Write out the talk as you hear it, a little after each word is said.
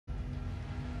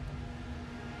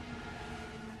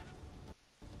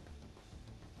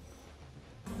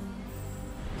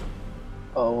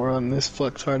Oh, we're on this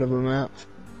fucktard of a map.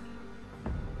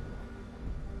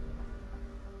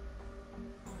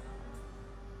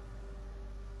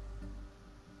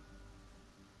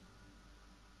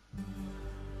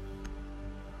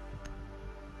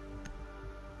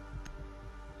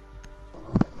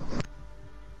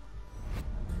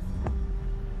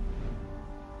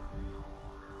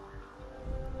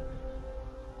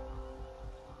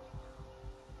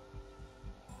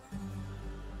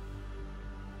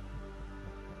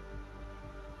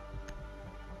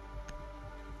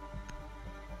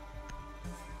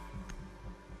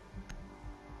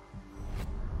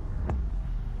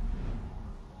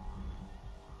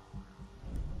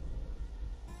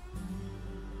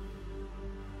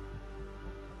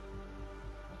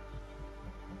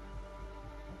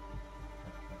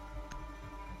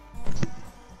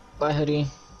 Bye, Hoodie.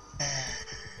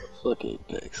 Fuck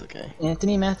Apex, okay.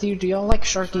 Anthony, Matthew, do y'all like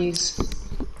Sharkies?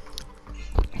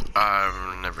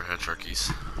 I've never had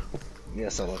Sharkies.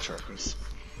 Yes, I love Sharkies.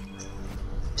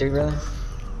 Do you really?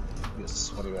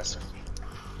 Yes, what do you guys think?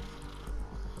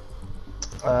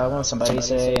 I wanted somebody to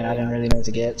say, and I didn't really know what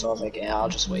to get, so I was like, yeah, I'll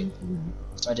just wait.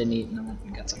 So I didn't eat, and I went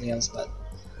and got something else, but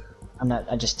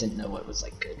I just didn't know what was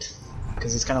like good.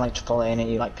 Because it's kind of like Chipotle, and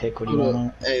you like pick what you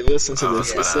want. Hey, listen to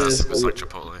this. It says, it's like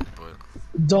Chipotle,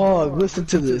 but... dog, listen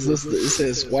to this. Listen, it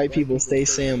says, white people stay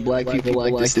saying black people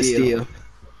like to steal.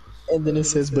 And then it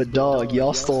says, but dog,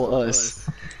 y'all stole us.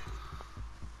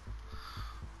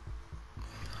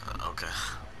 Okay.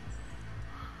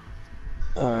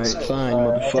 Alright, fine,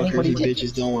 motherfuckers. You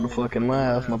bitches don't want to fucking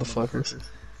laugh, motherfuckers.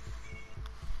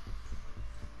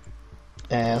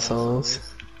 Assholes.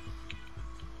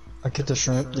 I get the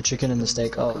shrimp, the chicken, and the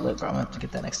steak. Oh, look, bro, I'm gonna have to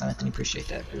get that next time. Anthony, appreciate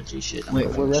that. Real G shit. Wait,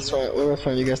 what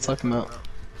restaurant you guys talking about?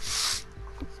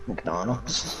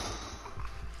 McDonald's.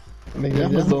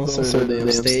 McDonald's don't serve the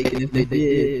damn steak, and if they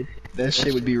did, that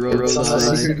shit would be roadside.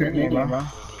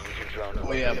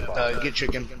 Oh yeah, get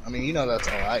chicken. I mean, you know that's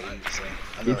all I eat, so...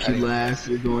 If you laugh,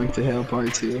 you're going to hell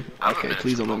part 2. Okay,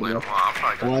 please don't let me go.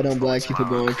 Why don't black people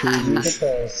go on cruises?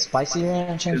 Spicy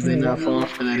ranch? Because they're not falling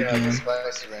for that Yeah, the again.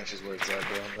 spicy ranch is where it's at,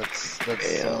 bro. That's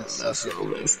so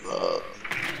messed up.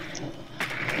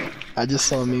 I just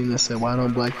saw a meme that said, why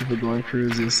don't black people go on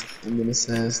cruises? And then it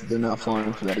says, they're not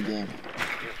falling for that again.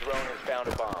 Your drone has found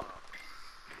a bomb.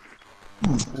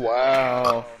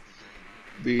 Wow.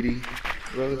 Beatty.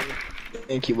 Really?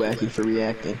 Thank you, Wacky, for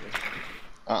reacting.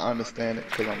 I understand it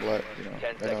because I'm black, you know.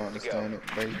 They don't understand it.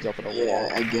 They jumping over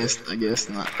Yeah, I guess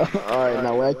not. Alright,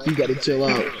 now Wacky, you gotta chill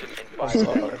out.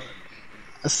 Sorry.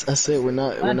 I said we're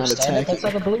not attacking. That's how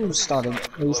the blues started.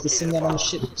 They used to sing that on the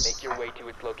ships. Make your way to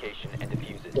its location and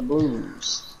defuse it. The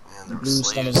blues. Man, there were Blues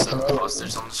slaves started and up in the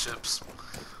hostage on the ships.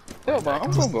 Yeah, but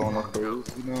I'm gonna go on a cruise,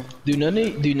 you know. Do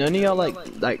none of y'all like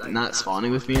not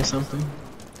spawning with me or something?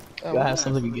 Y'all have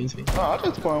something against me? No, I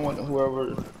just spawn with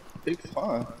whoever picks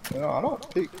fine. You know, I don't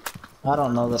pick. I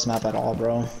don't know this map at all,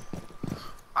 bro.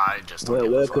 I just don't Well,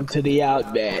 give a welcome fuck. to the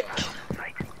Outback.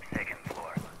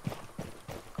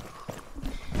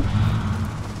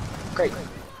 Great.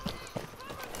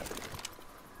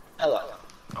 Hello.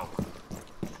 Oh,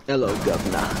 Hello,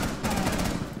 governor.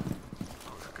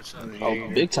 good shot. Oh,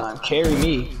 big time. Carry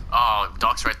me. Oh,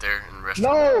 Doc's right there in the restroom.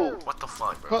 No! What the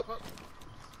fuck, bro? What?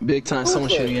 Big time.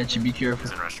 Someone shooting at you. Be careful.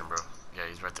 He's in the restroom, bro. Yeah,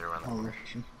 he's right there around the corner.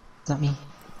 It's not me.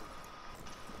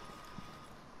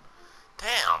 Damn,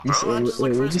 You bro. said, I just wait, looked for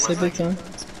what'd you his say, big time?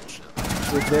 That's bullshit.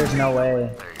 There's no way. There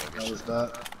you go, good What shit. was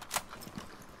that?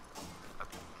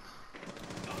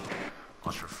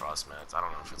 Watch for frost mats. I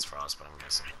don't know if it's frost, but I'm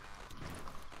guessing.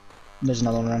 There's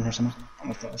another one around here somewhere. I'm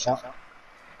gonna throw a shot.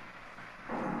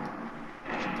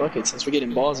 Fuck it. Since we're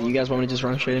getting ballsy, you guys want me to just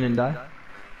run straight in and die?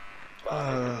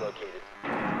 Located.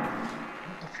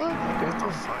 Fuck, What the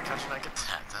fuck? How should I get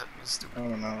that? That was I stupid.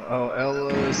 don't know. Oh,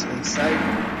 Ella's in sight.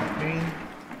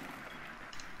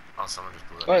 Oh, someone just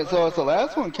blew it. Alright, so it's the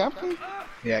last one, Captain?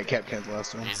 Yeah, Captain's the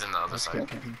last one. He's in the other side.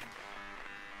 Captain.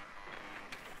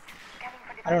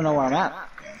 I don't know where I'm at.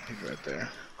 Yeah, he's right there.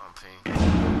 On P. Where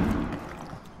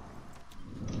you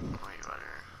at here?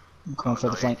 I'm going for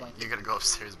the flank. You gotta go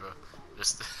upstairs, bro.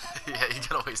 Just yeah, you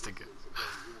gotta waste a good.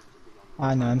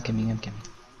 I know, I'm coming. I'm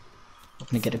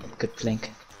gonna get a good flank.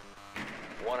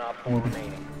 One op 4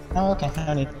 remaining. Oh, okay,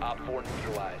 no need. Op 4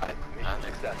 neutralized. Mission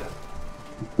successful.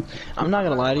 I'm not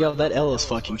gonna lie to y'all. That Ella's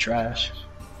fucking trash.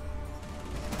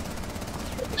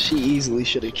 She easily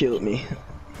should have killed me.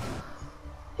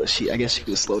 But I guess she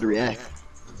was slow to react.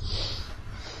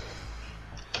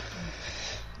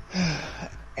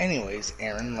 Anyways,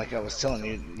 Aaron, like I was telling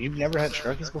you, you've never had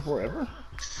Sharkies before, ever?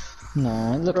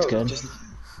 No, it looks good.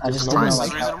 I just didn't know Price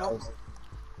like is how. reasonable?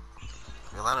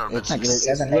 Atlanta or It's, Benton? Like, it's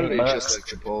 7, literally 8 just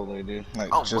bucks. like Chipotle, dude. Like,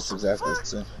 Oh, just what the exactly the fuck?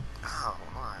 same. Oh,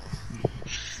 why?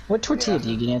 What tortilla do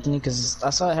you get, Anthony? Because I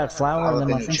saw it had flour, and then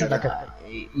my Jalapeno friend said like cheddar.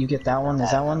 you get that one.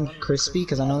 Is that one crispy?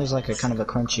 Because I know there's like a kind of a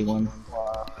crunchy one.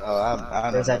 Oh, I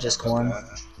Or know is that nothing just about corn?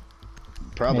 that.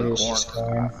 Probably Maybe it's corn. just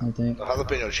corn, I think. The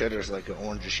jalapeno cheddar is like an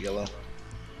orangish yellow.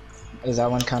 Is that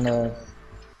one kind of,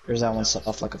 or is that one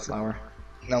soft like a flour?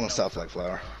 That one's soft like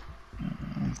flour.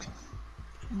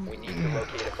 We need to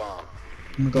locate a bomb.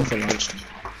 I'm gonna go for lunch.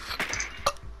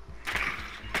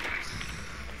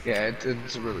 Yeah,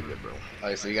 it's really good, bro.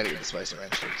 Like, so you gotta get the spicy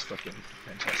ranch. It's fucking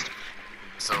fantastic.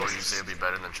 So would you say it'd be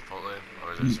better than Chipotle,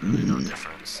 or there's really no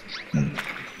difference?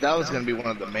 That was gonna be one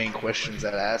of the main questions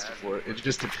that I asked before. It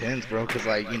just depends, bro. Cause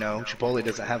like, you know, Chipotle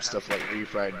doesn't have stuff like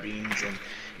refried beans and,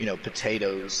 you know,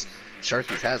 potatoes.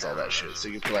 Sharky's has all that shit. So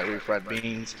you put like refried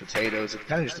beans, potatoes. It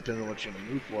kind of just depends on what you're in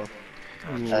the mood for.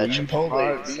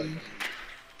 Chipotle, is like,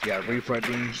 yeah, refried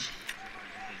beans.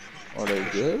 Are they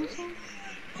good?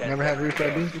 Never had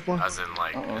refried beans before? As in,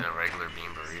 like, in a regular bean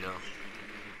burrito?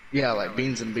 Yeah, like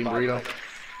beans and bean burrito.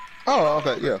 Oh,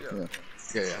 okay, yeah, yeah.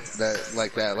 Yeah, yeah, that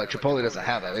like that. Like Chipotle doesn't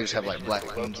have that. They just have like black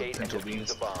beans and Locate and pinto defuse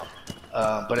beans. the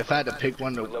bomb. But if I had to pick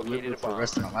one to live with for the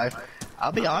rest of my life,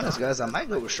 I'll be honest, guys. I might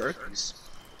go with Sharky's.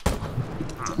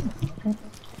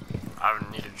 I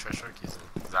would need to try Sharky's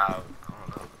then. 'Cause I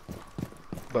don't know.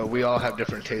 But we all have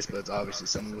different taste buds. Obviously,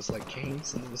 some of us like King,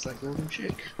 some of us like Golden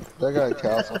Chick. That guy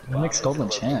Castle. What makes golden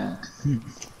chick?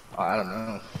 Oh, I don't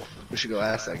know. We should go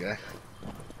ask that guy.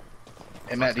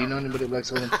 Hey Matt, do you know anybody that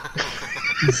likes Golden Chick?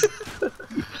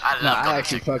 I love No, I Golden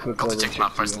actually Chick. fuck with Golden Golden Chick's my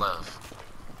Chick, first too. love.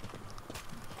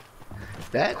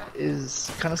 That is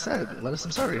kind of sad. Let us.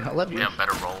 I'm sorry. I love you. Yeah,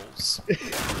 better rolls.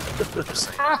 Just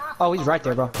saying. Oh, he's right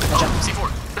there, bro. Watch Oh, out.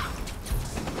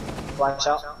 C4. Watch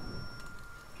out.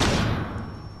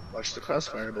 Watch the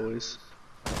crossfire, boys.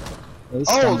 He's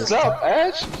Oh, stunned what's as up,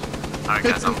 Ash? Alright,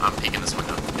 guys, I'm peeking this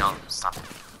window. Y'all, stop it.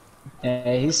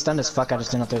 Yeah, he's stunned as fuck. I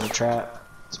just didn't know if there's a trap.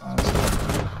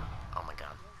 Oh my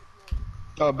god.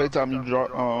 Oh, big time you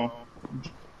throwing up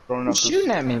Who's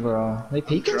shooting at me, bro? They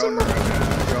peeking Drone somewhere?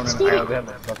 drone in hell. They have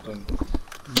a fucking.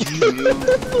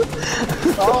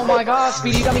 Oh my god,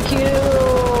 Speedy, you got me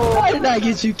killed! How did I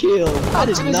get you killed? I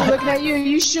did I'm busy not. looking at you,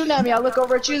 you shooting at me. I look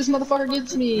over at you, this motherfucker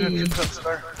gets me.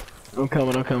 I'm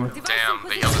coming. I'm coming. Damn,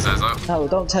 they healed his ass up. No,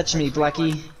 don't touch me,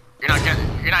 Blackie. You're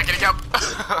not getting up.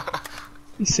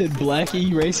 He said Blackie,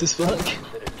 you racist fuck.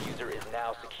 The diffuser is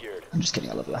now secured. I'm just kidding,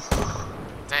 I love you.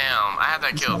 Damn, I had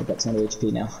that I've kill. got 10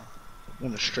 HP now. I'm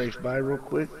gonna strafe by real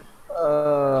quick.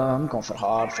 I'm going for the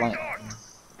hard flank.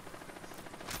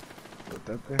 Put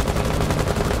that there.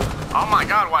 Oh my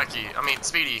god, Wacky. I mean,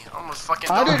 Speedy. Almost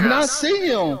fucking I did dog not ass. see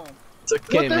him. It's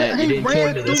okay, What the man. heck? You He didn't kill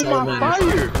ran me this through whole my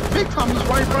minute. fire. Big time, he's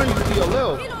right in front of you to your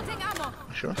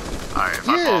left. Sure. Alright, if I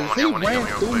fall Yes, one, he y'all wanna ran heal me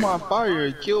real through quick. my fire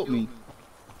and killed me.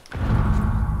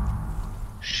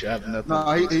 Shove nothing.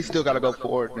 Nah, he still gotta go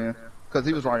forward then. Cause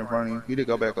he was right in front of you. He did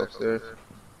go back upstairs.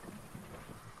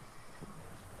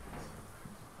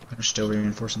 They're still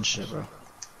reinforcing shit, bro.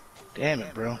 Damn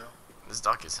it, bro. This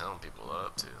duck is healing people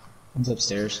up, too. He's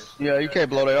upstairs. Yeah, you can't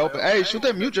blow that open. Hey, shoot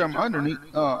that mute jump underneath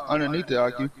the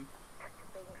IQ.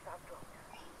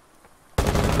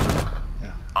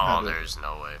 Oh, there's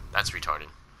no way. That's retarded.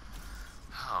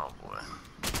 Oh boy.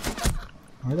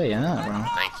 Where are they at, bro?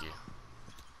 Thank you.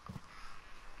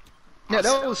 Yeah,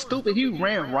 that was stupid. He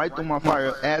ran right through my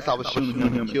fire as I was shooting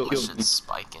him and killed This me. shit's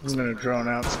spiking. I'm gonna drone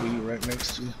out Speedy right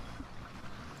next to you.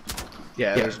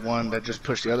 Yeah, there's one that just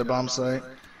pushed the other bomb site,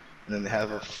 and then they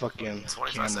have a fucking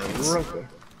 25 camera seconds. right there.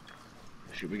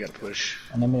 Shoot, we gotta push.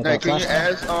 And then Hey, can you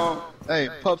flash. ask hey,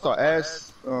 Pupstar,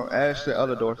 ask the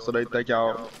other door so they think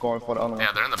y'all going for the other one.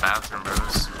 Yeah, they're in the bathroom,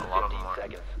 bros. A lot of them 15 are.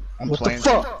 seconds. I'm What the playing.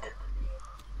 fuck?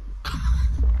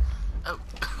 Oh.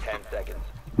 10 seconds.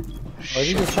 Where'd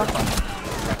you get shot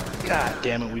from? God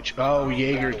damn it, oh,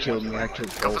 Jaeger killed me. I killed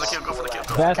Go for the both. kill, go for the kill.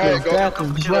 Go. Bathroom, go.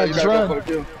 bathroom, just Yeah, run, you just gotta go run. for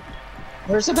the kill.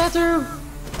 Where's the bathroom?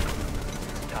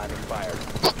 Time expired.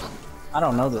 I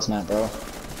don't know this map, bro.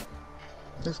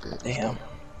 That's good. Damn.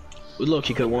 We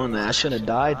low-key could've won that. I should have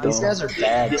died though. These guys are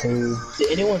bad too.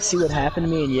 Did anyone see what happened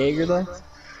to me and Jaeger though?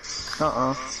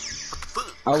 I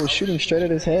was shooting straight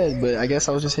at his head, but I guess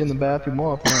I was just hitting the bathroom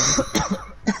more. Apparently.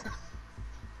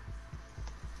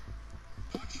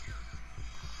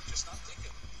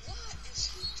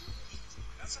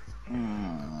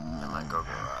 That might go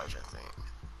garage, I think.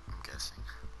 I'm guessing.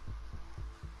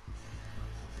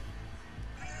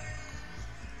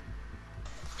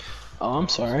 Oh, I'm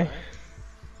sorry.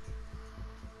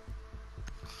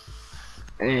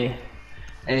 Hey,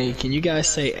 can you guys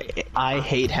say "I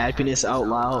hate happiness" out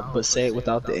loud, but say it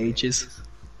without the H's?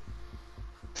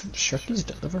 Sharky's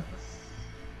deliver.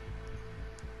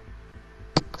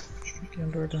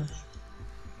 Sharky door done.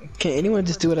 Can anyone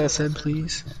just do what I said,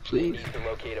 please? Please. Need to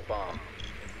locate a bomb.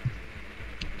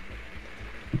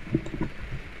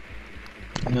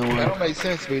 You know That what? don't make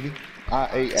sense, sweetie. I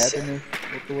ate happiness.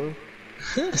 What the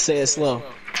word? Say it slow.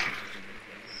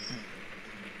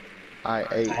 I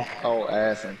ate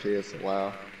ass and piss.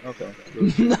 Wow. Okay.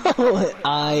 No,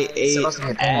 I ate supposed to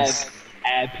be a penis.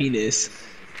 ab penis.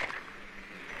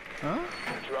 Drone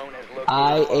has located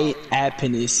I a bomb. ate ab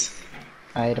penis.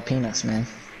 I ate a penis, man.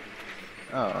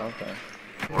 Oh, okay.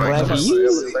 Well, Somebody you-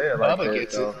 would say it like Bubba that,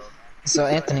 gets though. it. So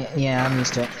Anthony, yeah, I'm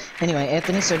used to it. Anyway,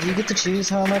 Anthony, so do you get to choose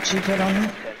how much you put on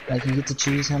it? Like you get to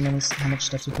choose how much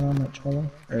stuff you put on it, Chipotle?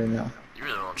 Or no? You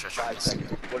really don't trust your piece.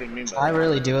 What do you mean by I that?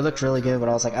 really do. It looked really good, but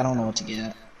I was like, I don't know what to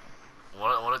get.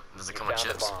 What does it come with Found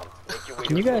a chips? bomb. Make your way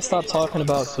Can you to guys stop location. talking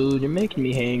about food? You're making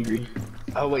me hangry.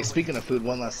 Oh wait, speaking of food,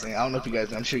 one last thing. I don't know if you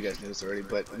guys, I'm sure you guys knew this already,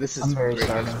 but this is I'm very great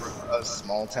sorry. news for us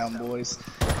small town boys.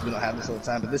 We don't have this all the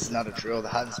time, but this is not a drill. The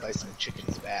hot and spicy chicken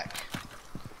is back.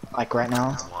 Like right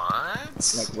now?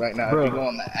 What? Like right now, Bro. if you go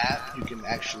on the app, you can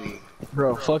actually.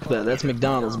 Bro, fuck that. That's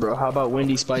McDonald's, bro. How about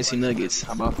Wendy's spicy nuggets?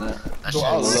 How about that? That So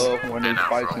I shit's love when been these out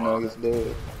for a spicy while. nuggets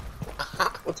do.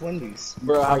 What's Wendy's?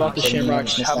 Bro, how Are about the you kidding me? Shamrock?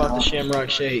 Just How about the now? Shamrock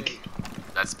Shake?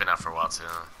 That's been out for a while too.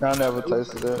 I never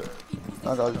tasted it.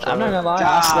 I gotta try I'm not it. gonna lie,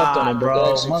 I slept on it, bro.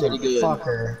 bro, It's actually pretty good.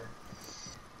 motherfucker.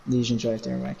 Lesions right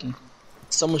there, Wacky.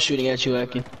 Someone's shooting at you,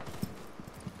 Akin.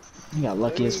 You got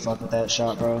lucky as fuck with that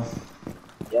shot, bro.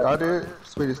 I did.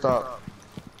 Sweetie, stop.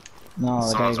 No, the guy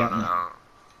Someone's got running me. out.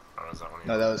 Or was that one of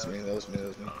you? No, that was me. That was me. That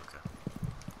was me. Oh, okay.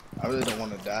 I really don't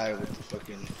want to die with the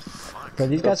fucking. Fuck. Bro,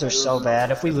 these guys are so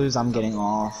bad. If we lose, I'm getting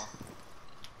off.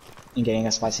 And getting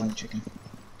a spicy chicken.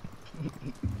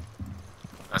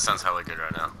 That sounds hella good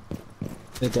right now.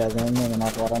 It does, and then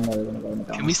after what I'm really gonna go to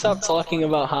McDonald's. Can we stop talking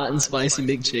about hot and spicy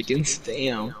McChickens?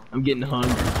 Damn, I'm getting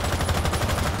hungry.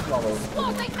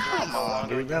 Come on,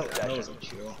 dude. That was a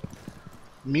kill.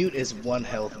 Mute is 1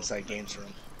 health inside games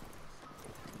room.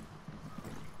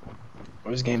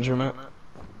 Where's games room at?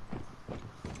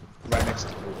 Right next to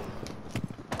the pool.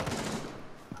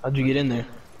 How'd you get in there?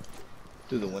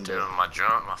 Through the Dude, window.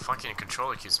 my fucking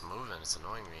controller keeps moving. It's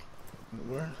annoying me.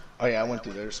 Where? Oh yeah, I went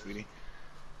through there, sweetie.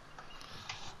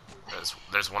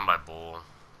 There's one by Bull.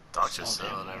 Doc's just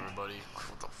selling everybody.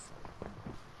 What the fuck?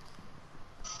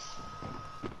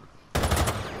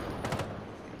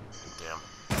 Damn.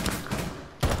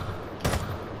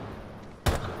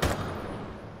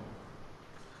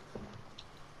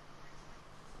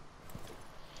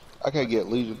 I can't get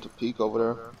Legion to peek over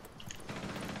there.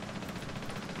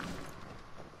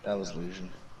 That was Legion.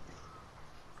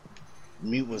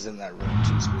 Mute was in that room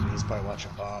too, sweetie. He's probably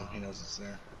watching bomb. He knows it's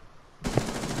there.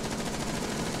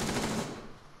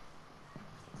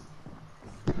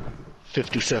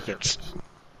 "50 seconds."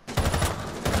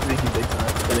 Thank you, big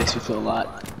time. That makes me feel a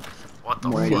lot What the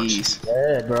more at fuck? ease.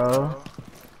 Dead, bro.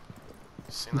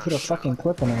 Seen You that put a shit? fucking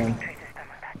clip in him.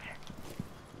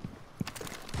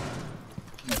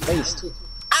 In the face, too.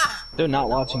 They're not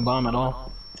watching bomb at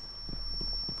all.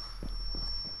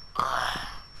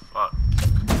 Fuck.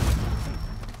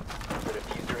 The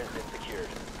diffuser has been secured.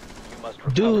 You must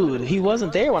recover Dude, he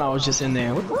wasn't there when I was just in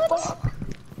there. What the fuck?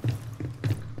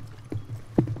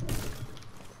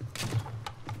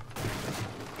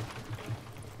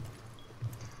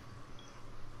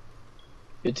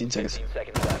 $15 seconds. 15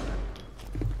 seconds left.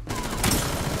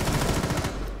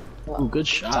 Ooh, good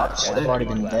shot. Should have already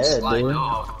been dead, dude.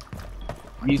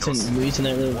 Muting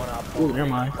that really. Ooh, never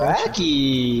mind. God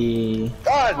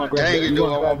Come on, grab dang it. it, You dude.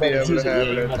 wanna I won't be grab able that to have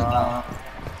diffuser? it Yeah, that time.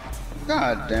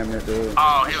 God damn it, dude.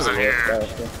 Oh, he was in That here.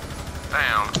 faster.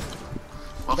 Damn.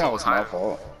 What That was was my high?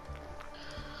 fault.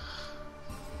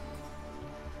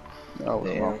 That was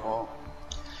my Damn. fault.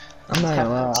 I'm not gonna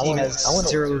lie. Team has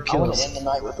zero I want kills. to end the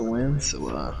night with a win,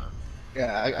 so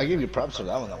Yeah, I give you props for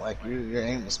that one. Like your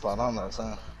aim was spot on that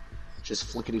time. Just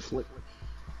flickety flick.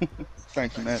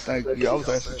 Thank you, man. Thank you. I was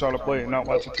actually trying to play it and not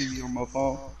watching TV on my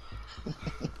phone.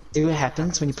 See what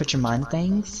happens when you put your mind to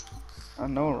things? I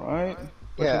know, right?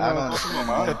 Yeah, I don't don't.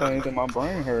 know. My things and my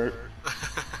brain hurt.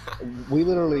 We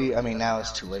literally, I mean, now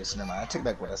it's too late, so never mind. I take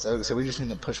back what I said. So we just need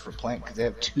to push for Plank because they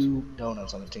have 2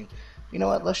 donuts on the team. You know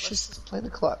what? Let's just play the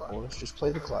clock, boys. Just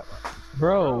play the clock.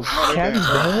 bro, Cabby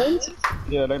banned?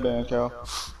 Yeah, they banned Cal.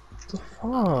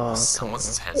 Oh,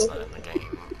 Someone's head's not in the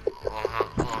game.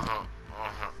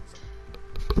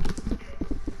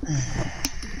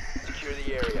 Secure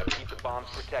the area. Keep the bombs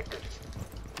protected.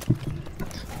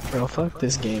 bro, fuck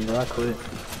this game, bro. I quit.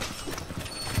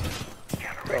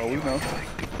 Oh, we know.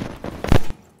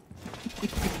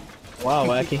 Wow,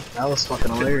 Wacky. That was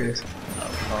fucking hilarious.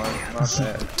 Not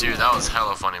bad. Dude, that was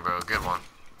hella funny, bro. Good one.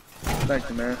 Thank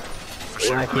you, man. For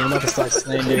sure. Wacky, I'm about to start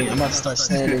slandering. I'm about to start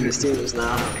slandering the Steelers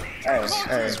now. Hey,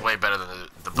 It's way better than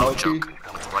the boat Low-key. joke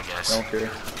with the black ass. don't care.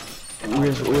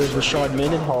 Where's Rashard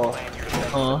Mendenhall?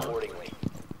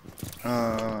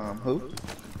 Who?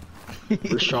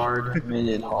 Rashard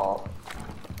Mendenhall.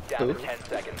 Down to 10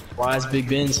 seconds. Why is Big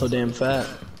Ben so damn fat?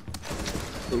 5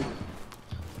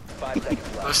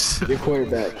 seconds left. Your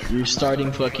quarterback. Your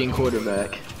starting fucking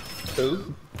quarterback.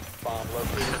 Who? Bomb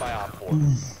located by Op 4.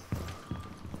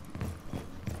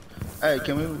 Hey,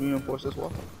 can we reinforce this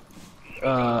wall?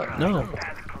 No.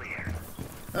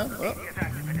 Huh? Well,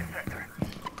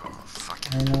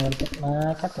 I know how to get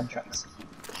my captain trucks.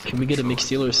 Can we get a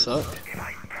McSteelers suck?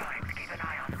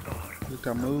 we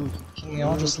can move. Can we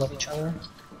all just love each other?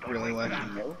 Really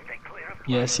wacky.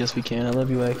 Yes, we can. I love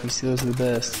you, Wacky. Steelers are the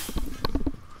best.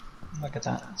 Look at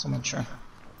that. So much sure.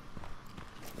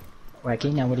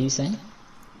 Wacky, now what are you saying?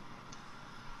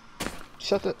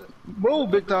 Shut the. Whoa,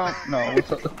 big time. No,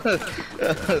 what's up?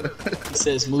 He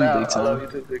says move Nah, big I love time. you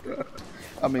too, big time.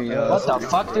 I mean, What the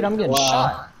fuck, dude? I'm getting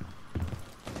shot.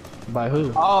 By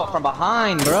who? Oh, from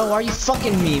behind, bro. Why are you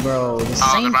fucking me, bro? The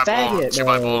Oh, same they're by bull. faggot, Two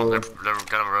by bull. bro. They're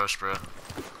gonna roast, bro.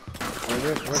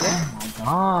 Oh my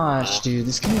gosh, dude.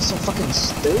 This game is so fucking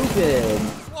stupid.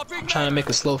 I'm trying to make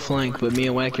a slow flank, but me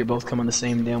and Wacky are both coming the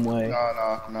same damn way. No,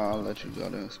 I'll let you go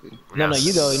there and speak. We No, got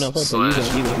you go. No, fuck it. You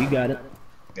Sledge. go. You got it.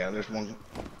 Yeah, there's one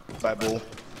by bull.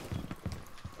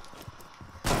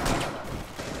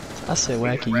 I say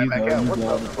Wacky, Right you back go. out. You What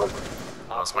go. the fuck?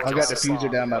 Oh, it's my I kill. got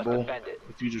diffuser down by bull. Defend it.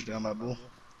 Diffuser's down by bull.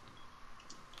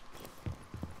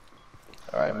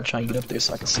 Alright, I'm gonna try and get up there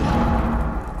so I can see.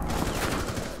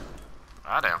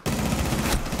 Ah, damn.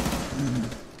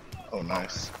 Oh,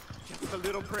 nice.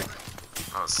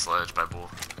 That was Sledge by bull.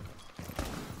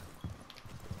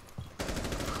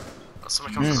 Oh,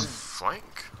 somebody come from the flank?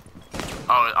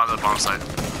 Oh, on the bomb side.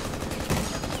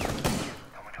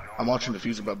 I'm watching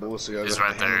diffuser by bull, so y'all He's got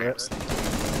right to handle there. that.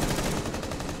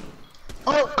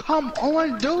 Oh, come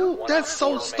on, dude. That's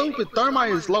so stupid.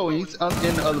 Thermite is low. He's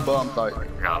in the other bomb site.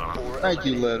 Got him. Thank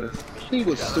you, Letters. He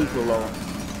was super low.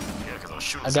 Yeah, because I was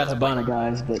shooting. I got Sledge. Habana,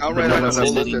 guys, but I but ran no out one's of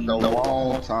bullets listening. at the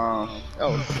wrong time. That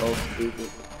was so stupid.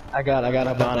 I got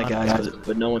Habana, guys,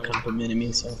 but no one complimented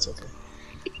me, so it's okay.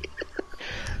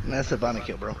 And that's a Bonnie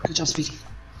kill, bro. Good job, Speedy.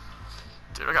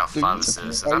 Dude, I got 5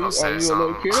 assists. If Are that you, don't are say you a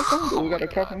little something. kid or something? Oh We my gotta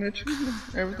God. compliment you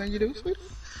and everything you do, sweet.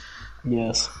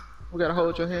 Yes. We gotta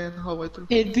hold your hand the whole way through.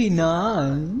 It'd be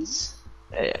nice.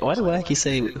 Hey, why did Wacky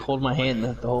say hold my hand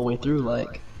the whole way through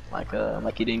like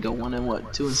he didn't go 1 and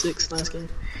what 2 and 6 last game?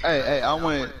 Hey, I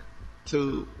went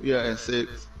 2, and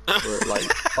 6 for like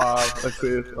 5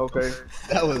 assists. Okay.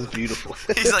 That was beautiful.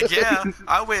 He's like, yeah,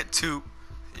 I went 2.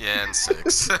 Yeah, and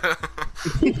 6.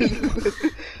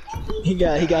 He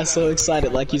got so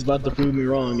excited like he's about to prove me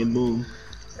wrong and boom.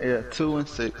 Yeah, 2 and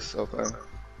 6. Okay.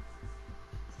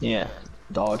 Yeah,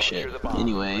 dog shit.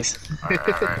 Anyways, Alright.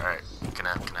 Can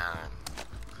I? I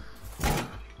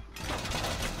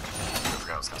forgot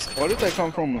what I was gonna say. Where did they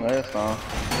come from last time?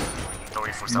 Don't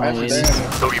reinforce No, that wall.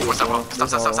 it's- Don't reinforce that wall.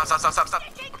 Stop.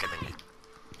 Okay, thank you.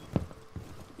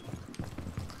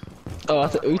 oh, are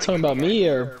you talking about me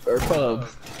or Pub? Be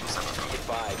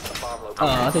advised, a bomb located. Oh,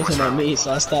 I think you're talking about me,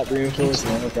 so I stopped reinforcing.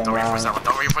 Okay, Don't reinforce that wow. one.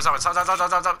 Don't reinforce that one.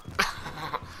 Stop.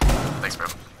 Thanks, bro.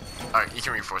 Alright, you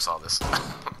can reinforce all this.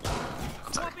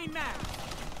 I'm sorry.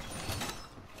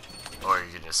 Or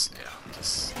you can just,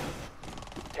 just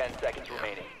 10 seconds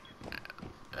remaining.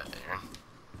 Aaron.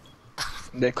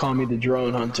 They call me the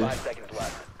drone hunter. 5 seconds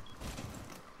left.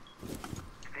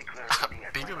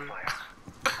 Peekaboo.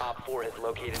 Op 4 has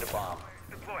located a bomb.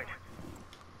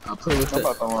 I'll play with I'm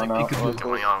that. about to run out. peekaboo.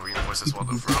 Can we all reinforce this wall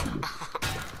though, bro? I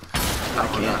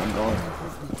can't. I'm going.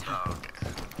 Oh, okay.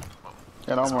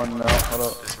 And I'm running out. Hold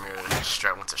up. This mirror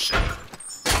strap went to shit.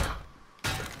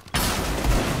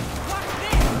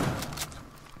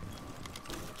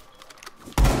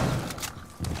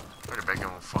 Better break in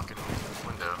a fucking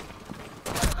window.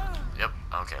 Yep,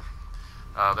 okay.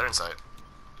 They're inside.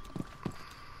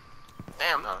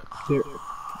 Damn, no.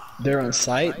 They're on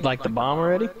site, like the bomb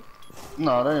already.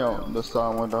 No, they on the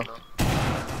side window.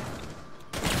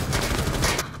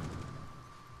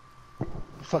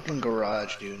 Fucking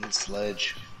garage, dude. It's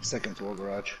Sledge. Second floor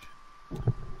garage.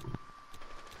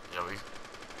 Yeah,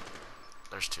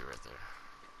 there's 2 right there.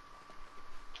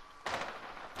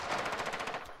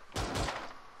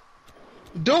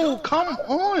 Dude, come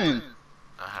on!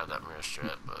 I have that mirror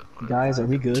strap, but whatever. Guys, are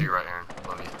we good? To your right, Aaron.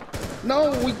 Love you.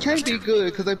 No, we can't be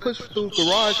good because they pushed through the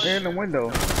garage and the window.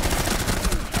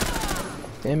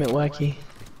 Damn it, Wacky.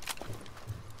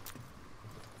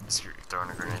 throwing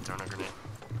a grenade, throwing a grenade.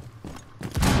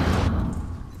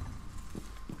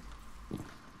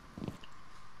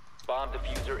 Bomb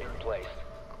diffuser in place.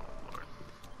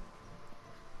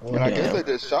 And I guess they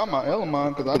just shot my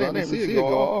Elamon because I didn't see it go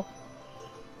off.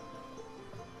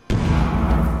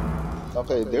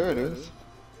 Okay, there it is.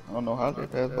 I don't know how they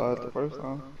passed by it the first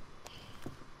time.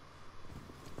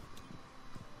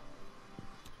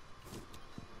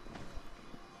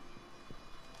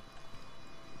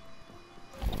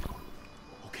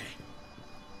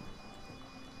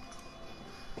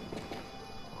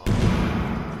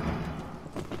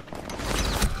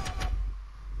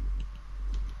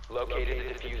 Located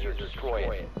the diffuser. Destroy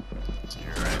it.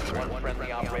 One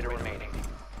friendly operator remaining.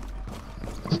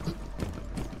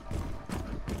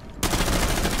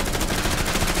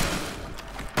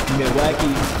 Yeah,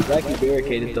 wacky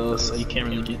barricaded though, so you can't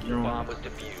really get through Bomb him. was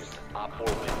defused. Op 4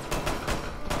 wins.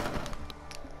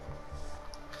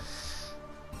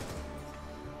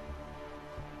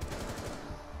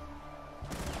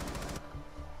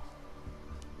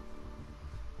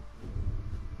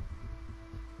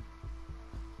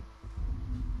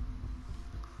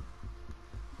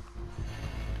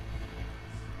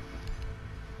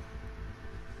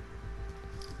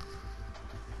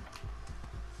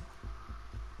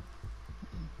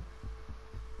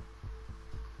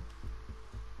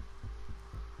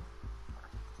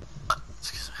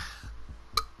 Excuse me.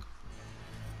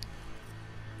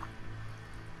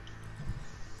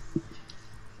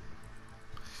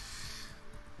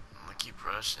 I'm gonna keep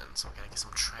rushing, so I gotta get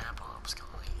some trap ops,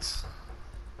 guys.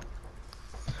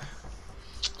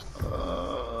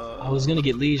 I was gonna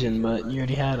get Legion, but you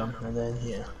already had him, and then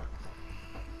yeah.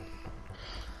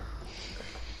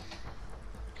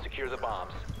 Secure the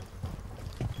bombs.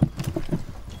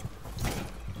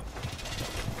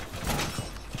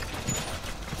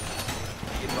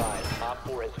 Be advised, Op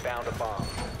 4 has found a bomb.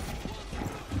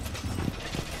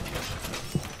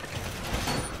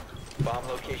 Bomb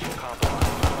location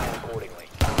compromised. Plan accordingly.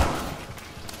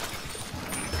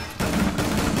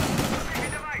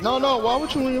 No, why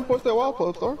would you reinforce that wall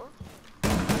post, sir?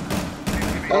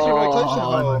 That's your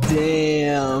Oh, rotation.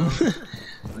 damn.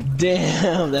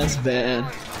 Damn, that's bad.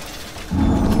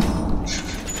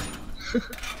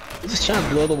 Just trying to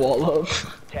blow the wall up.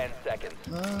 10 seconds.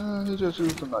 He just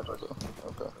used some nitro, so.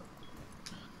 Okay.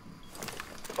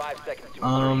 5 seconds to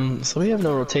insertion. So we have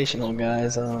no rotational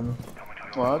guys. Well,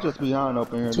 I'll just be behind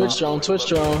up in here. Twitch drone.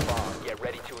 Bomb. Get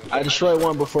ready to engage. I destroyed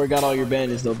one before it got all your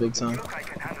bandits though, big time.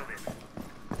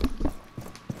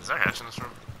 Is there a hatch in this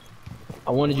room?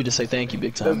 I wanted you to say thank you,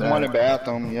 big time. There's one in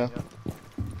bathroom, yeah.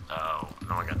 Oh,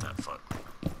 no one got that. Fuck.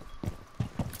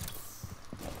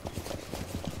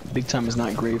 Big time is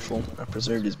not grateful. I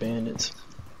preserved his bandits.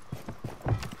 I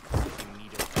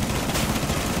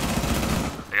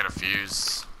got a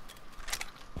fuse.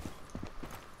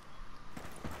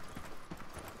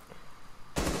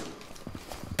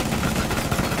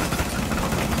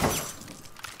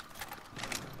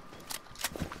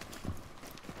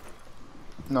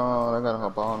 No, I gotta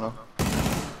hop on though.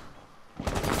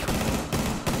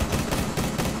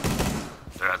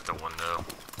 They're at the window.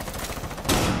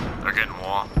 They're getting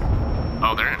wall.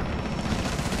 Oh, they're in.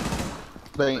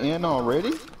 They in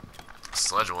already?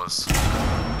 Sledge was.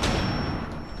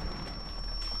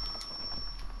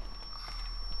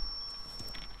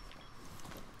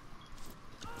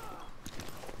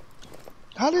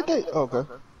 How did they? Okay.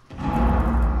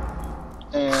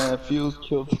 And Fuse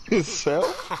killed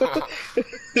himself?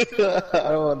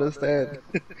 I don't understand.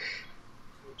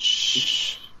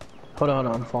 Shh. Hold on,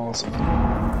 I'm falling something.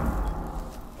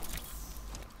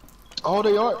 Oh,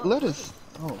 they are. Let us.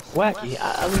 Oh, Wacky,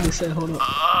 I really said hold up.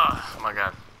 Oh my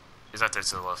god. He's out there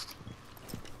to the left.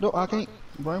 no, I can't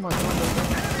bring my gun.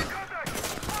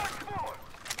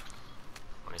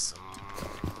 I need some.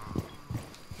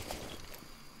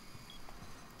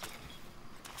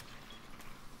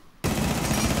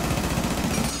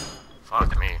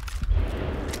 Fuck me.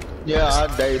 Yeah, I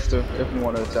dazed her if you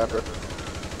want to attack her.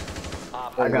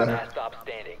 Op I 4 got last stop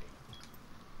standing.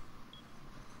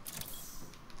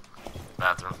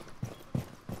 Bathroom.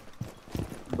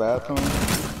 Bathroom.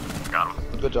 Got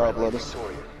him. Good job, Lettuce.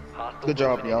 Victorious. Hostiles Good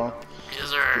job, eliminated. y'all. Yes,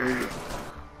 sir.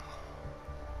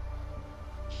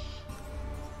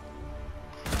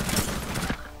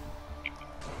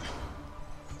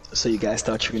 So you guys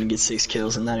thought you were gonna get 6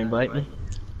 kills and not invite me?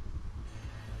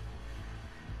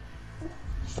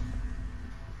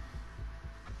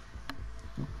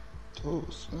 Oh,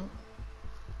 snap.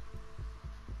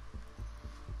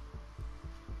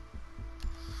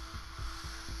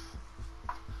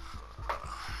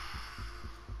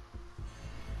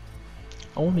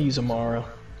 I want to use Amara.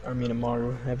 I mean, a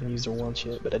Maru. I haven't used her once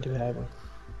yet, but I do have her.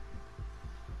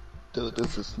 Dude,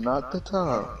 this is not the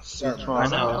time. I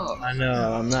know.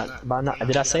 I'm not.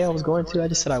 Did I say I was going to? I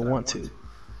just said I want to.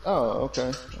 Oh,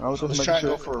 okay. I was just Let's try making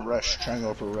and go sure. for a rush. Try and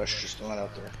go for a rush. Just throwing it out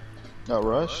there. No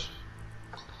rush.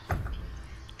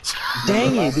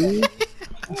 Dang it, dude.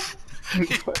 He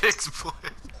picks boy.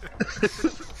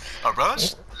 A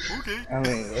rush? Okay. I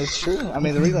mean, it's true. I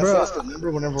mean, the reason I say is because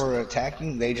remember whenever we're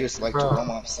attacking, they just like to roam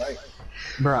off site.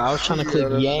 Bro, I was trying to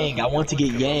click Yang. I want to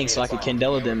get Yang so I could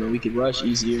Candela them and we could rush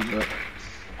easier, but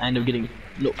I ended up getting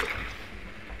nope.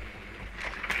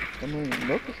 I mean,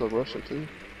 nope, it's a rusher too.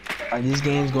 Are these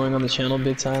games going on the channel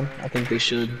big time? I think they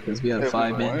should, because we have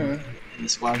 5 men and the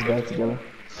squad's back together.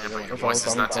 Yeah, but your voice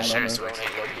is not to share, so I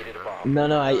can't.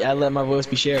 No, I let my voice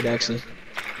be shared actually.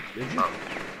 Oh.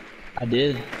 I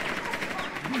did.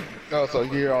 Oh, so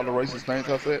you hear all the racist things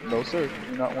I said? No, sir,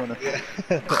 you're not winning.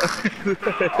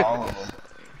 All of them.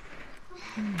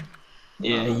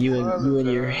 Yeah, you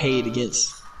and your hate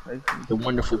against the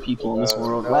wonderful people in this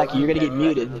world. Wacky, you're gonna get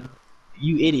muted.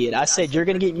 You idiot. I said you're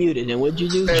gonna get muted, and what'd you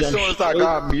do? As soon as I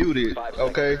got muted,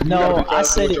 okay? You No, gotta be I careful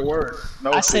said with it. your words.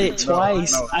 No, I said it please,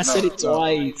 twice. no, I said it no.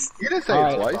 twice. You didn't say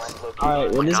Alright. it twice.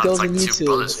 Alright, when this God, goes it's on like two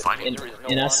brothers YouTube, fighting.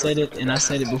 and I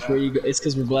said it before you go. It's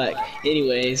because we're black.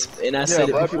 Anyways, and I said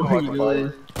it black people before like you to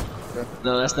go.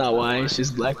 No, that's not why. It's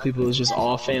just black people is just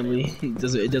all family. It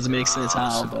doesn't make sense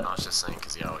how, but I was just saying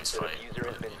because you always fight. But, you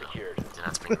know, didn't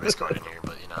have to bring a risk card in here,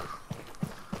 but you know.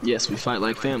 yes, we fight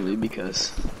like family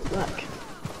because we're black.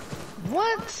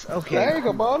 What? Okay. There you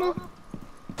go, Bono.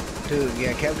 Dude,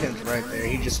 yeah, Captain's right there.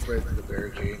 He just spread through the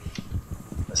barricade.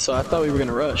 So I thought we were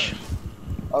gonna rush.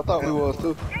 I thought we was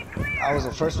too. I was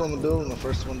the first one to build and the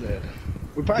first one dead.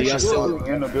 We probably Do y'all should still- go.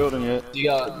 In the building yet? Do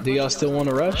y'all still want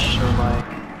to rush or like?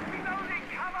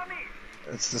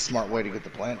 It's the smart way to get the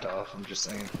plant off. I'm just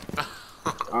saying.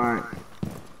 All right,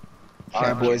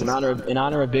 boys. In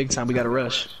honor of big time, we gotta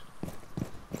rush.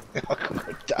 I'm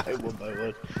gonna die one by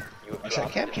one. I said,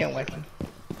 Cap can't whack him.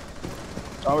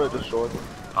 I already destroyed them.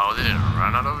 Oh, they didn't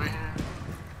run out over here?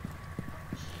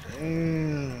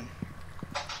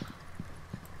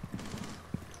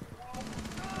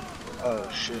 Oh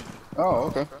shit. Oh,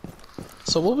 okay.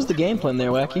 So what was the game plan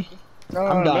there, Wacky?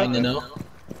 I'm dying to know.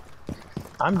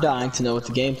 I'm dying to know what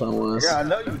the game plan was. Yeah, I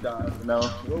know you died. No,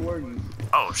 where were you?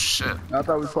 Oh shit. I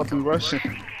thought we were supposed to be rushing.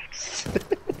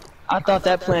 I thought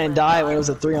that plan died when it was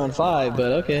a 3-on-5,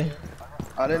 but okay.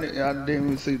 I didn't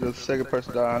even see the second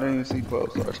person die. I didn't even see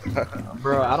 12 stars.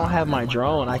 Bro, I don't have my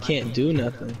drone. I can't do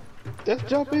nothing. Just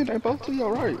jump in. They both to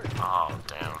your right. Oh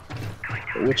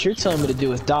damn. What you're telling me to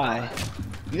do is die.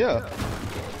 Yeah.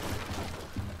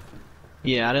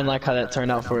 Yeah, I didn't like how that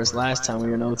turned out for us last time we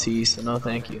were in OT, so no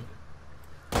thank you.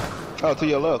 Oh, to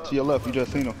your left. To your left. You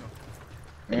just seen him.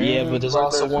 Yeah, but there's right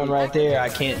also there, one too. right there. I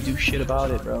can't do shit about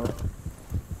it, bro.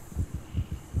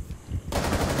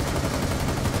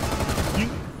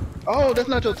 Oh, that's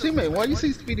not your teammate. Why you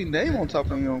see Speedy's name on top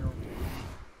of him?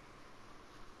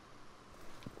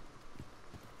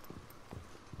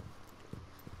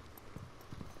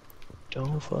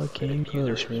 Don't fucking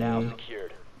push me. Now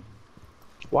secured.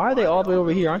 Why are they all the way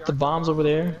over here? Aren't the bombs over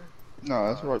there? No,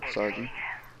 that's right beside you.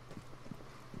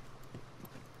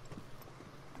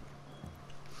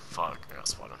 Fuck, I got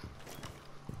spotted.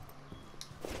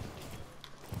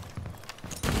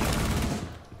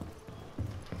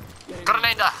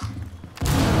 Grenada!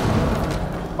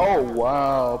 Oh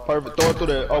wow, perfect. Throw it through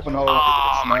that open hole.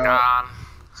 Oh my Snap. god.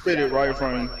 Spit it right in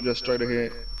front of you, just straight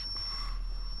ahead.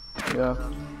 Yeah.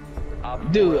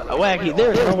 Dude, Wacky,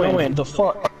 there's no way in the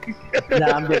fuck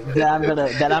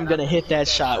that I'm gonna hit that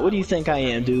shot. What do you think I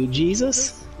am, dude?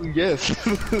 Jesus? Yes.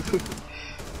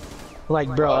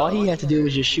 Like, bro, all he had to do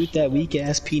was just shoot that weak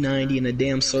ass P90 in a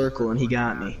damn circle, and he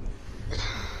got me.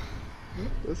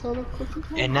 That's how that cookie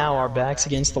goes. And now our back's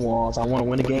against the walls. I want to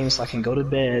win a game so I can go to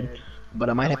bed, but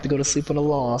I might have to go to sleep on a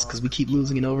loss because we keep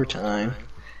losing in overtime.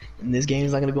 And this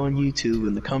game's not gonna go on YouTube,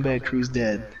 and the comeback crew's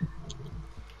dead.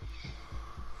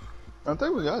 I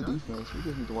think we got defense. We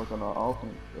just need to work on our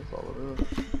offense. That's all it is.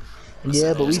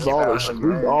 Yeah, but we've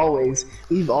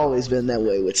always been that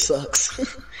way, which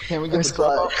sucks. Can we Our get the drop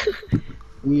squad, off?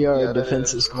 we are Yeah, a that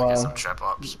defensive is. Can we get some squad. trap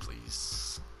ops,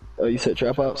 please? Oh, you said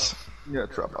trap ops? Yeah,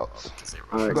 drop outs. 'Cause they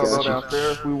Alright, rush Go us. gotcha.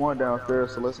 downstairs. We went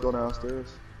downstairs, so let's go downstairs.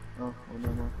 Oh,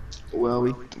 never mind. Well,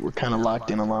 we're kind of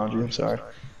locked in on laundry. I'm sorry.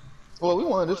 Well, we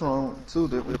won this round too,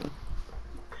 didn't we?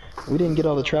 We didn't get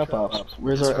all the trap ops.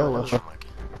 Where's our Ella? Mikey.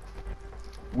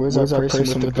 Where's our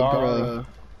person with the Gara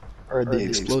or the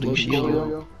exploding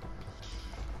shield?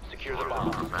 Secure the bomb.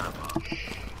 Mana pop.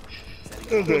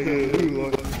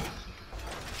 I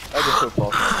just put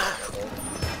false.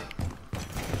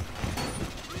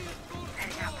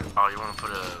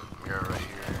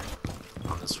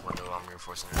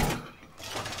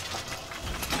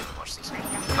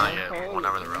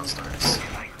 whenever the round starts.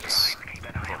 Just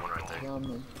put one right there.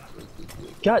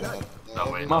 God,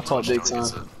 No, wait, my no, fault, Twitch big don't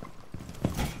get time.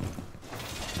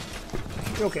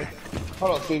 You okay?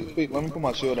 Hold on, speak. Let me put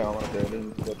my shield down right there.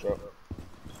 Then you go drop.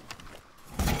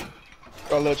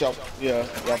 Oh, let y'all. Yeah,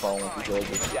 y'all follow me.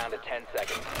 Down to 10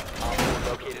 seconds. Op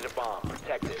located a bomb.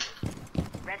 Protect it.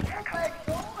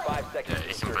 5 seconds. Yeah,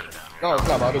 you can put it down. No, it's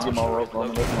not about to get my rope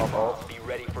on. That's my fault. Be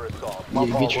ready for assault. Yeah,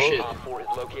 get your shit. Op 4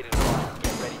 has located a bomb.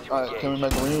 Get ready to Alright, can we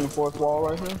engage. make a reinforced wall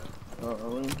right here?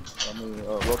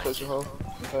 Rotation hole.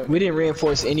 Okay. We didn't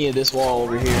reinforce any of this wall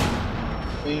over here.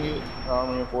 Dang it.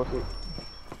 I'll reinforce it.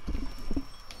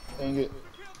 Dang it.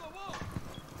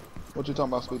 What you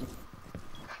talking about, Speedy?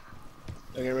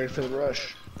 They get ready for the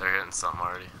rush. They're hitting something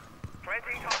already.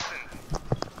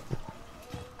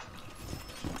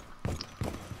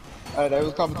 Hey, they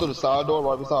was coming through the side door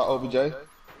right beside OBJ. Right in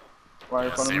Yeah,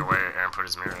 front of see me. where Aaron put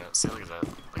his mirror at. See, look at that.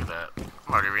 Look at that.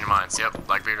 I'm already reading mines. Yep,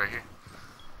 Blackbeard right here.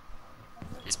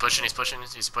 He's pushing. He's pushing.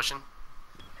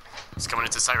 He's coming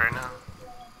into sight right now.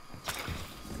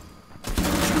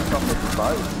 Coming to the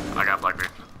side. I got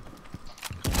Blackbeard.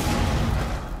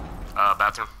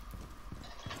 Bathroom.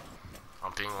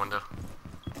 I'm peeing window.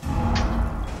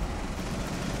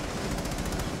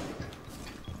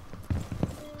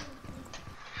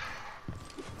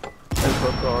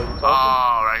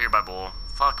 Oh, right here by Bull.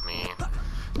 Fuck me.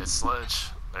 It's Sledge.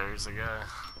 There's the guy.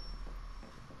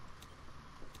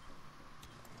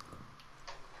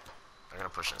 They're gonna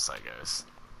push inside, guys.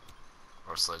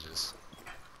 Or Sledges.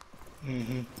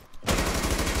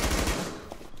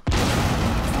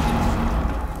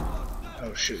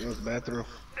 Oh shit, that was the bathroom.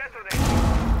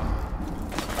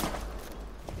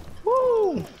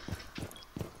 Woo!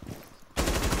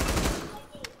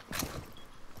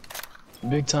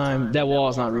 Big time. That wall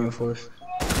is not reinforced.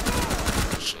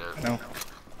 Shit. No.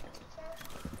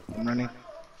 I'm running.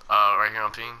 Right here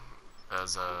on ping.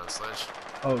 As Sledge.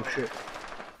 Oh shit.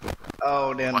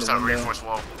 Oh damn. Watch the that window. reinforced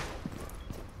wall.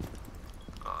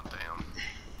 Oh damn.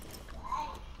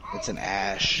 It's an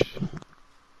ash.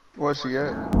 Where's she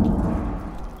at?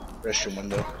 Restroom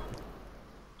window.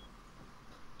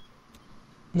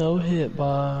 No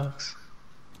hitbox.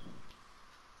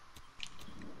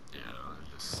 Yeah,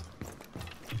 just.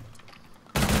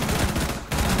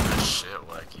 That shit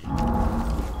wacky.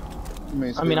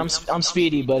 I mean, I'm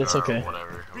speedy, but it's Or okay.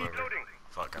 whatever.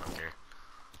 Fuck, I don't care.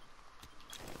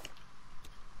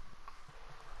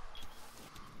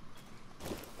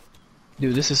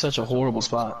 Dude, this is such a horrible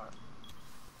spot.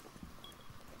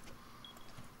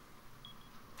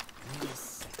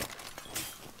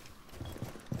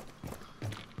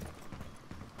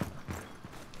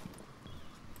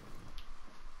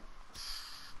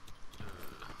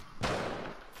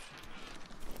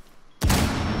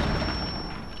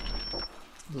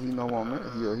 Does he know where I'm at?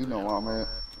 Yeah, he know where I'm at.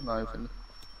 Not even.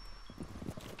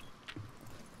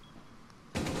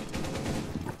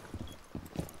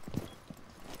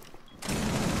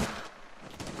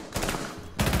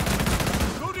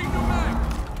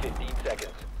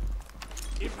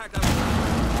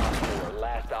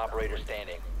 Last operator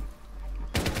standing.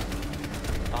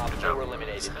 Op 4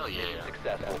 eliminated. Hell yeah.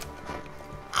 Successful.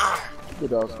 Good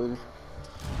job, Speedy.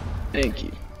 Thank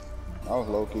you. I was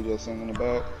low key just singing in the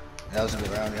back. That was a good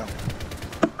round, yo.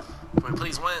 Can we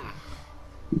please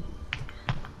win?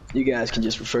 You guys can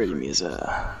just refer to me as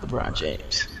LeBron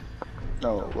James.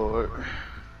 No, Lord.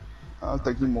 I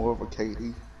think you're more of a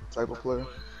KD type of player.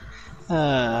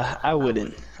 I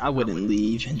wouldn't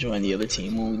leave and join the other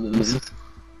team when we lose.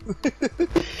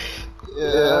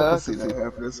 Yeah, I see that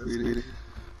happening, Speedy.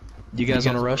 You guys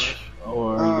want to rush,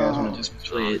 or you guys want to just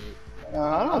play it?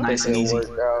 I don't Nice think and they easy.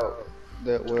 worked out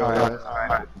that well.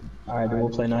 All right, then we'll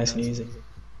play nice and easy.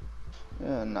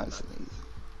 Yeah, nice and easy.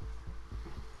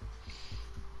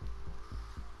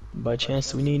 By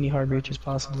chance, do we need any hard breaches?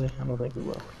 Possibly. I don't think we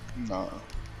will. No.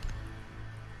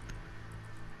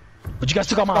 But you guys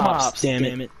took all my ops.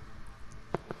 Damn it!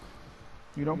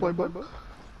 You don't play butt?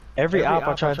 Every op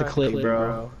I tried to click,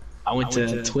 bro. I went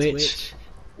to Twitch,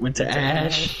 went to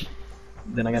Ash,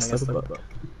 then I got stuck with Buck.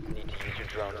 Need to use your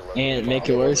drone to locate. And make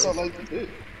it worse,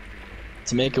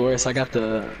 to make it worse, I got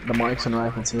the marksman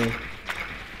rifle too.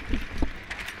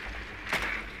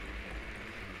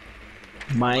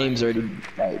 My aim's already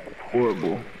like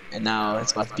horrible, and now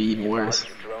it's about to be even worse.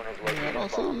 Your drone has I located a don't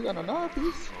see bomb. you got a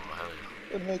 9-piece. Oh, hell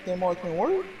yeah. It'll make that marksman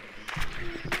work.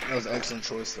 That was an excellent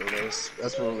choice, though.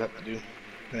 That's what we'll have to do. We're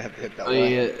gonna have to hit that Oh wall.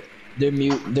 yeah, they're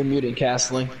muting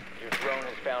castling. Your drone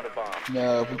has found a bomb.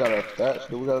 Yeah, we got a thatch.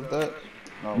 Do we got a thatch?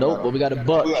 No, Nope, but we got a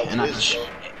buck, We got and I this,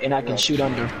 can shoot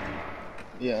under.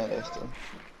 Yeah, that's the.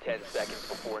 10 seconds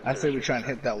before I say we insertion. try and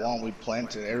hit that wall and we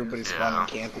plant it. Everybody's spawning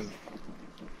camping.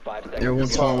 5 seconds.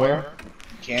 Everyone's spawn where?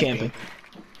 Camping.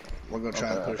 We're gonna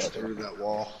try and push through that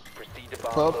wall. Proceed to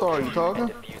bomb Club Star, you location talking?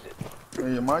 and defuse it. Are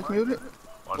your mic muted?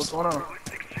 What's going on?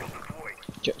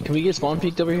 Can we get spawn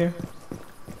peeked over here?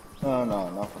 No,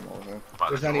 nothing over there. By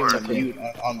There's the not door. even a mute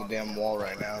on the damn wall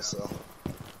right now, so.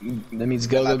 That means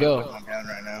go, go, go. I'm down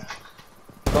right now.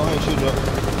 Go ahead, shoot it.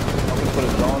 I'm gonna put a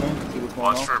drone in, see what's going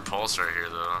Watch on. for a pulse right here,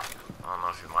 though. I don't know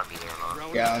if he might be there or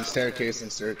not. Yeah, on staircase,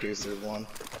 there's one.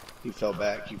 He fell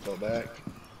back.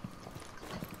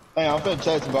 Hey, I'm finna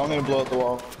chase him, but I'm gonna blow up the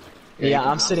wall. Yeah,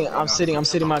 I'm sitting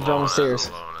my drone upstairs.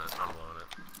 I'm blowing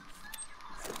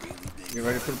it. Get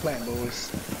ready for the plant,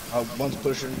 boys. One's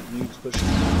pushing, mute's pushing.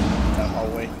 Down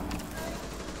hallway.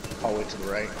 Hallway to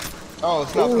the right. Oh,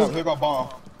 snap. Here go bomb.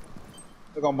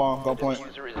 Go point.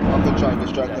 Diffuser is I'm gonna try and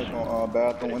distract him from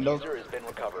bathroom window. diffuser has been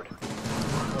recovered.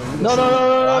 No.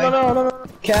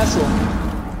 Castle.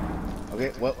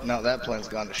 Okay, well, now that plan's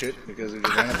gone to shit because it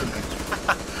just ran up in there.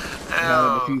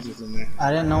 Now the diffuser's in there.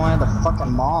 I didn't know I had the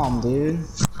fucking bomb, dude.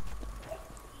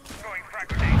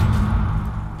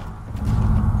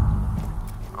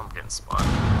 I'm getting spotted.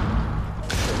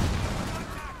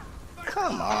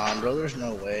 Come on, bro, there's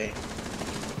no way.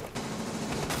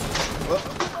 Well,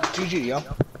 GG, yo.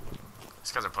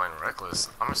 These guys are playing reckless.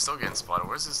 I'm still getting spotted.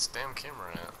 Where's this damn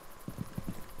camera at?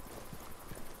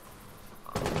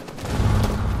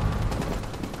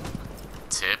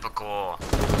 Typical.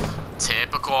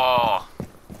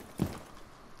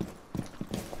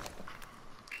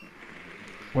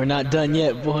 We're not done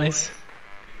yet, boys.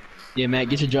 Yeah, Matt,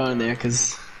 get your drone in there,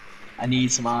 cause I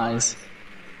need some eyes.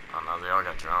 Oh no, they all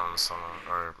got drones.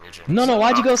 Or mutagens. No,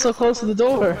 why'd you go so close to the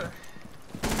door?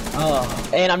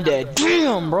 Oh, and I'm dead.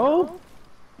 Damn, bro.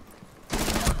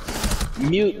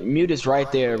 Mute is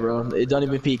right there, bro. Don't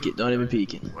even peek it.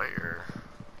 Where?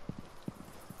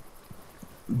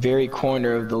 Very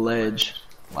corner of the ledge.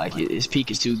 Like his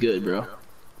peak is too good, bro.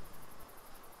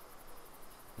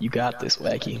 You got this,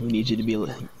 Wacky. We need you to be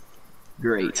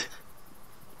great.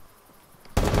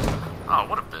 Oh,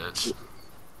 what a bitch.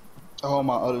 Oh,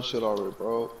 my other shit already,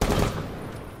 bro.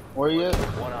 Where you at?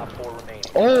 1 op 4 remaining.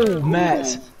 Oh,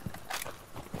 Matt.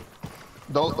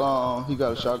 Don't, he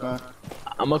got a shotgun.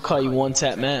 I'm gonna call you one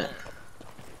tap Matt.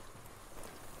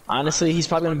 Honestly, he's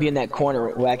probably gonna be in that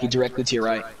corner, Wacky, directly to your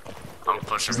right. I'm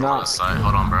pushing It's from not. this side.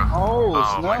 Hold on, bro. Oh,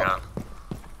 my snap. god.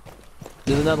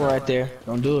 There's another one right there.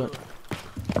 Don't do it.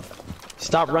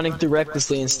 Stop running through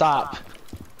recklessly and stop.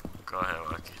 Go ahead,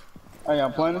 Wacky. Hey,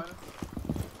 I'm planning.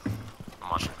 I'm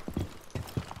watching.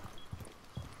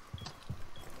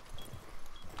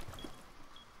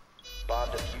 Bomb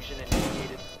diffusion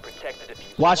initiated. Protect the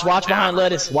diffuser. Watch behind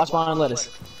lettuce. Watch behind lettuce.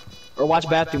 Or watch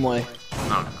bathroom way.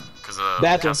 No, because the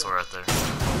Bathroom. castle right there.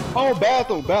 Oh,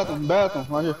 bathroom,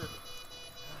 right here.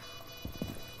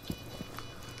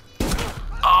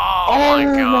 Oh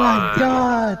my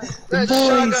god. That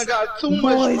shotgun got too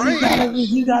much range.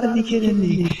 You gotta be kidding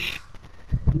me.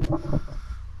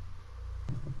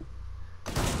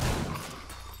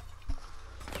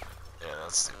 Yeah,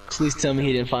 that's stupid. Please tell me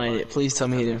he didn't find it.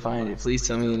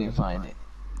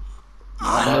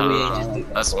 I know we ain't just do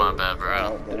That's my bad,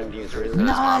 bro. The diffuser is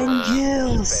 9 failed.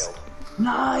 kills.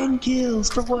 9 kills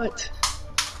for what?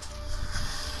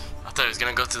 I thought he was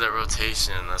gonna go through that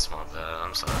rotation. That's my bad.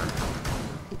 I'm sorry.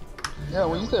 Yeah,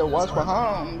 when you said watch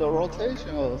behind the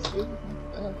rotation,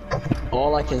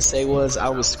 All I can say was I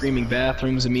was screaming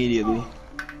bathrooms immediately.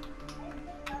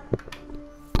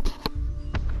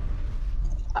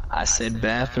 I said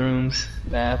bathrooms.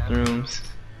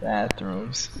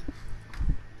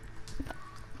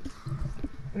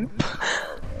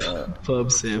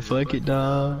 Pub said, fuck it,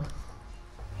 dog.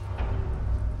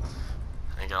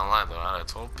 Ain't gonna lie though, I had a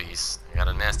 12 piece. I got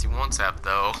a nasty one tap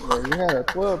though. you had a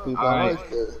 12 people. Alright. I like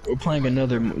that. We're playing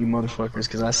another, you motherfuckers,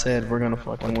 because I said we're gonna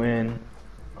fucking win.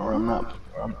 Or I'm not,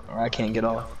 or I can't get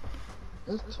off.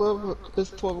 It's 12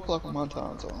 o'clock on my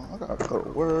time, so I gotta go to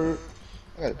work.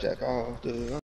 I gotta jack off, dude.